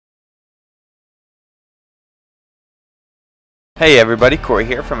Hey everybody, Corey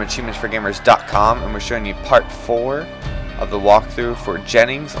here from achievementsforgamers.com, and we're showing you part 4 of the walkthrough for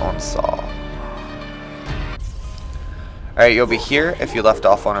Jennings on Saw. Alright, you'll be here if you left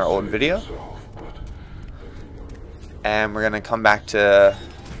off on our old video. And we're going to come back to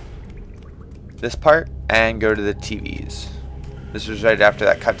this part and go to the TVs. This was right after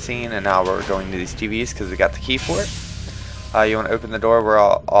that cutscene, and now we're going to these TVs because we got the key for it. You want to open the door where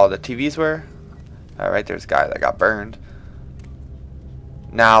all the TVs were. Alright, there's a guy that got burned.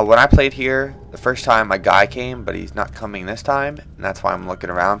 Now, when I played here, the first time a guy came, but he's not coming this time, and that's why I'm looking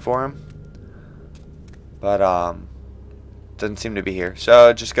around for him. But, doesn't seem to be here.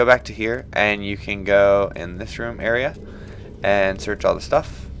 So, just go back to here, and you can go in this room area, and search all the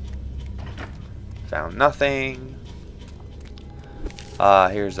stuff. Found nothing.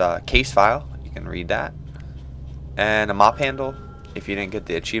 Here's a case file. You can read that. And a mop handle, if you didn't get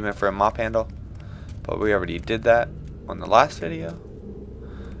the achievement for a mop handle. But we already did that on the last video.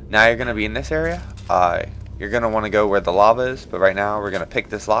 Now you're going to be in this area. You're going to want to go where the lava is, but right now we're going to pick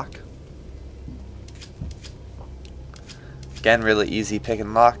this lock. Again, really easy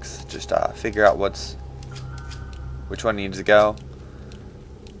picking locks. Just figure out which one needs to go.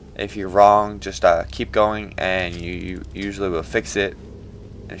 If you're wrong, just keep going, and you usually will fix it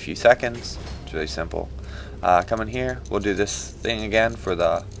in a few seconds. It's really simple. Come in here. We'll do this thing again for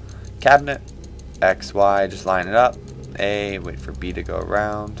the cabinet. X, Y, just line it up. A, wait for B to go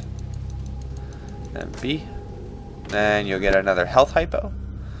around, then B, then you'll get another health hypo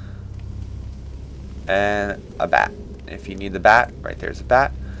and a bat. If you need the bat, right there's a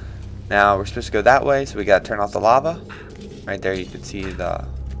bat. Now we're supposed to go that way, so we gotta turn off the lava. Right there you can see the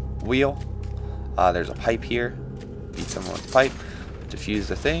wheel. There's a pipe here. Beat someone with a pipe. Defuse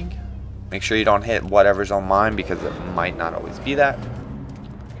the thing. Make sure you don't hit whatever's on mine because it might not always be that.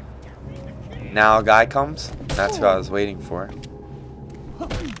 Now a guy comes. That's who I was waiting for.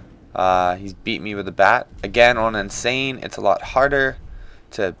 He's beat me with a bat. Again, on insane, it's a lot harder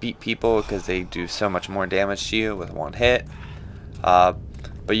to beat people because they do so much more damage to you with one hit. But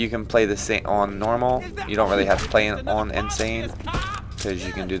you can play the same on normal. You don't really have to play on insane because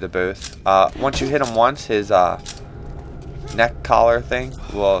you can do the both. Once you hit him once, his neck collar thing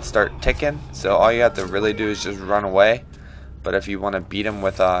will start ticking. So all you have to really do is just run away. But if you want to beat him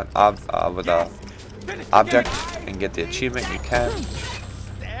with a object and get the achievement, you can.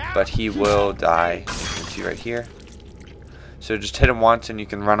 But he will die. You can see right here. So just hit him once and you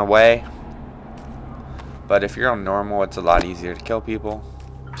can run away. But if you're on normal, it's a lot easier to kill people.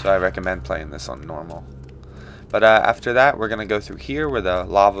 So I recommend playing this on normal. But after that, we're gonna go through here where the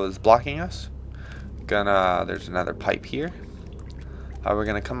lava is blocking us. There's another pipe here. We're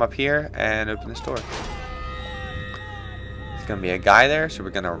gonna come up here and open this door. There's gonna be a guy there, so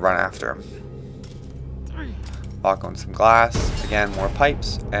we're gonna run after him. Walk on some glass. Again, more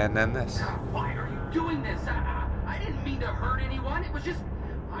pipes, and then this. Why are you doing this? I didn't mean to hurt anyone. It was just,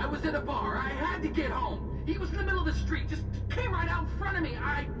 I was at a bar. I had to get home. He was in the middle of the street. Just came right out in front of me.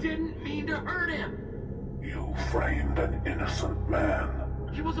 I didn't mean to hurt him. You framed an innocent man.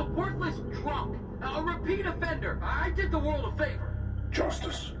 He was a worthless drunk, a repeat offender. I did the world a favor.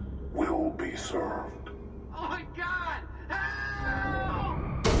 Justice will be served. Oh my God! Help!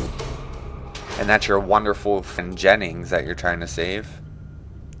 And that's your wonderful friend Jennings that you're trying to save.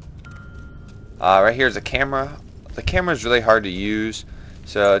 Right here is a camera. The camera is really hard to use,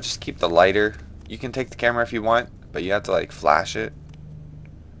 so just keep the lighter. You can take the camera if you want, but you have to like flash it,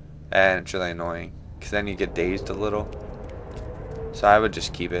 and it's really annoying because then you get dazed a little. So I would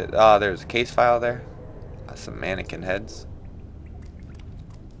just keep it. There's a case file there. Some mannequin heads.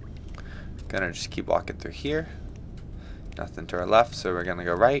 Gonna just keep walking through here. Nothing to our left, so we're gonna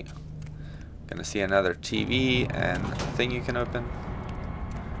go right. Gonna see another TV and a thing you can open.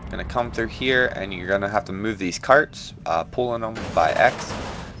 Gonna come through here, and you're gonna have to move these carts, pulling them by X.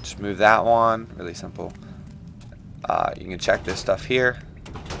 Just move that one. Really simple. You can check this stuff here.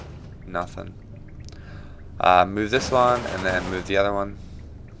 Nothing. Move this one, and then move the other one.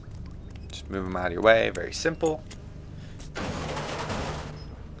 Just move them out of your way. Very simple.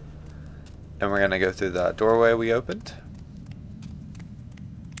 And we're gonna go through the doorway we opened.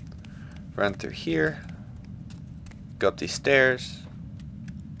 Run through here, go up these stairs,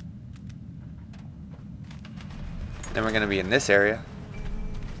 then we're going to be in this area.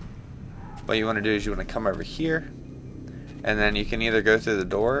 What you want to do is you want to come over here, and then you can either go through the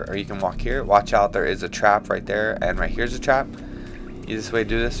door or you can walk here. Watch out, there is a trap right there, and right here's a trap. Easiest way to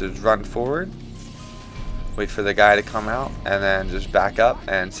do this is run forward, wait for the guy to come out, and then just back up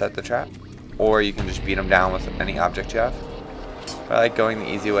and set the trap. Or you can just beat him down with any object you have. I like going the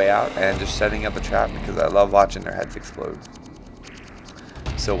easy way out and just setting up a trap because I love watching their heads explode.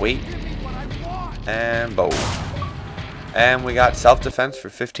 So wait. And boom. And we got self-defense for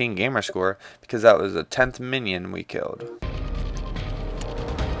 15 gamer score because that was the 10th minion we killed.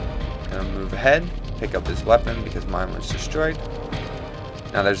 Gonna move ahead, pick up his weapon because mine was destroyed.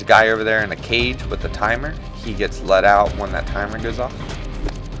 Now there's a guy over there in a cage with the timer. He gets let out when that timer goes off.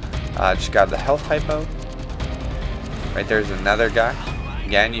 Just grab the health hypo. Right there's another guy.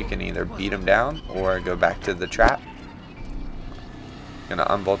 Again, you can either beat him down or go back to the trap. Gonna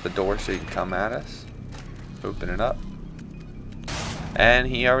unbolt the door so he can come at us. Open it up. And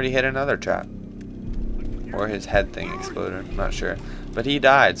he already hit another trap. Or his head thing exploded, I'm not sure. But he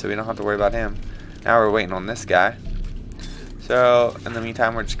died, so we don't have to worry about him. Now we're waiting on this guy. So, in the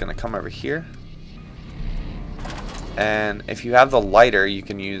meantime, we're just going to come over here. And if you have the lighter, you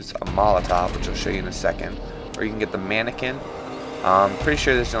can use a Molotov, which I'll show you in a second. Or you can get the mannequin. I'm pretty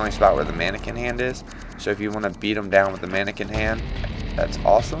sure this is the only spot where the mannequin hand is. So if you want to beat him down with the mannequin hand, that's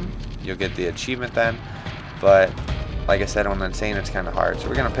awesome. You'll get the achievement then. But like I said on Insane, it's kind of hard. So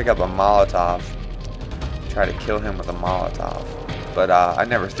we're going to pick up a Molotov. Try to kill him with a Molotov. But I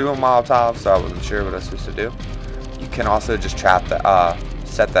never threw a Molotov, so I wasn't sure what I was supposed to do. You can also just trap the,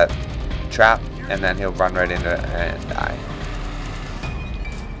 set that trap, and then he'll run right into it and die.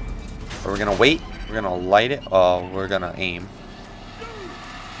 But we're going to wait. We're going to light it. Oh, we're going to aim.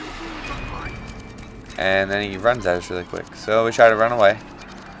 And then he runs at us really quick. So we try to run away.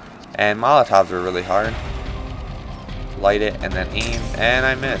 And Molotovs are really hard. Light it and then aim. And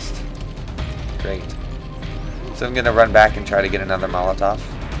I missed. Great. So I'm going to run back and try to get another Molotov.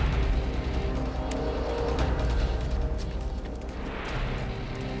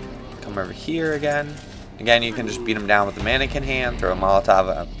 Come over here again. Again, you can just beat him down with the mannequin hand. Throw a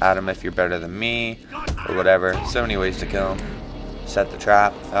Molotov at him if you're better than me. Or whatever. So many ways to kill him. Set the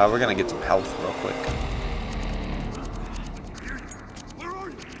trap. We're going to get some health real quick.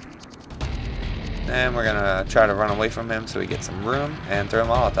 And we're going to try to run away from him so we get some room and throw a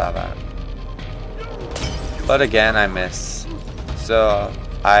Molotov at him. But again, I miss. So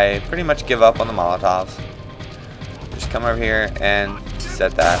I pretty much give up on the Molotovs. Just come over here and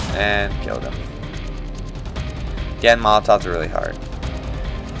set that and killed him. Again, Molotovs are really hard.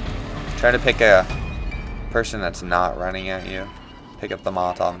 Try to pick a person that's not running at you. Pick up the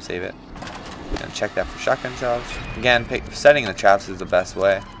Molotov and save it. And check that for shotgun shells. Again, setting the traps is the best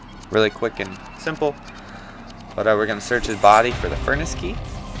way. Really quick and simple. But we're going to search his body for the furnace key.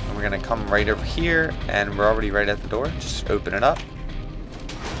 And we're going to come right over here. And we're already right at the door. Just open it up.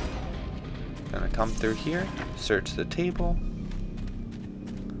 Going to come through here. Search the table.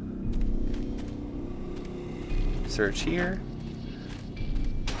 Search here.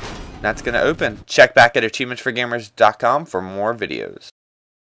 That's going to open. Check back at achievementsforgamers.com for more videos.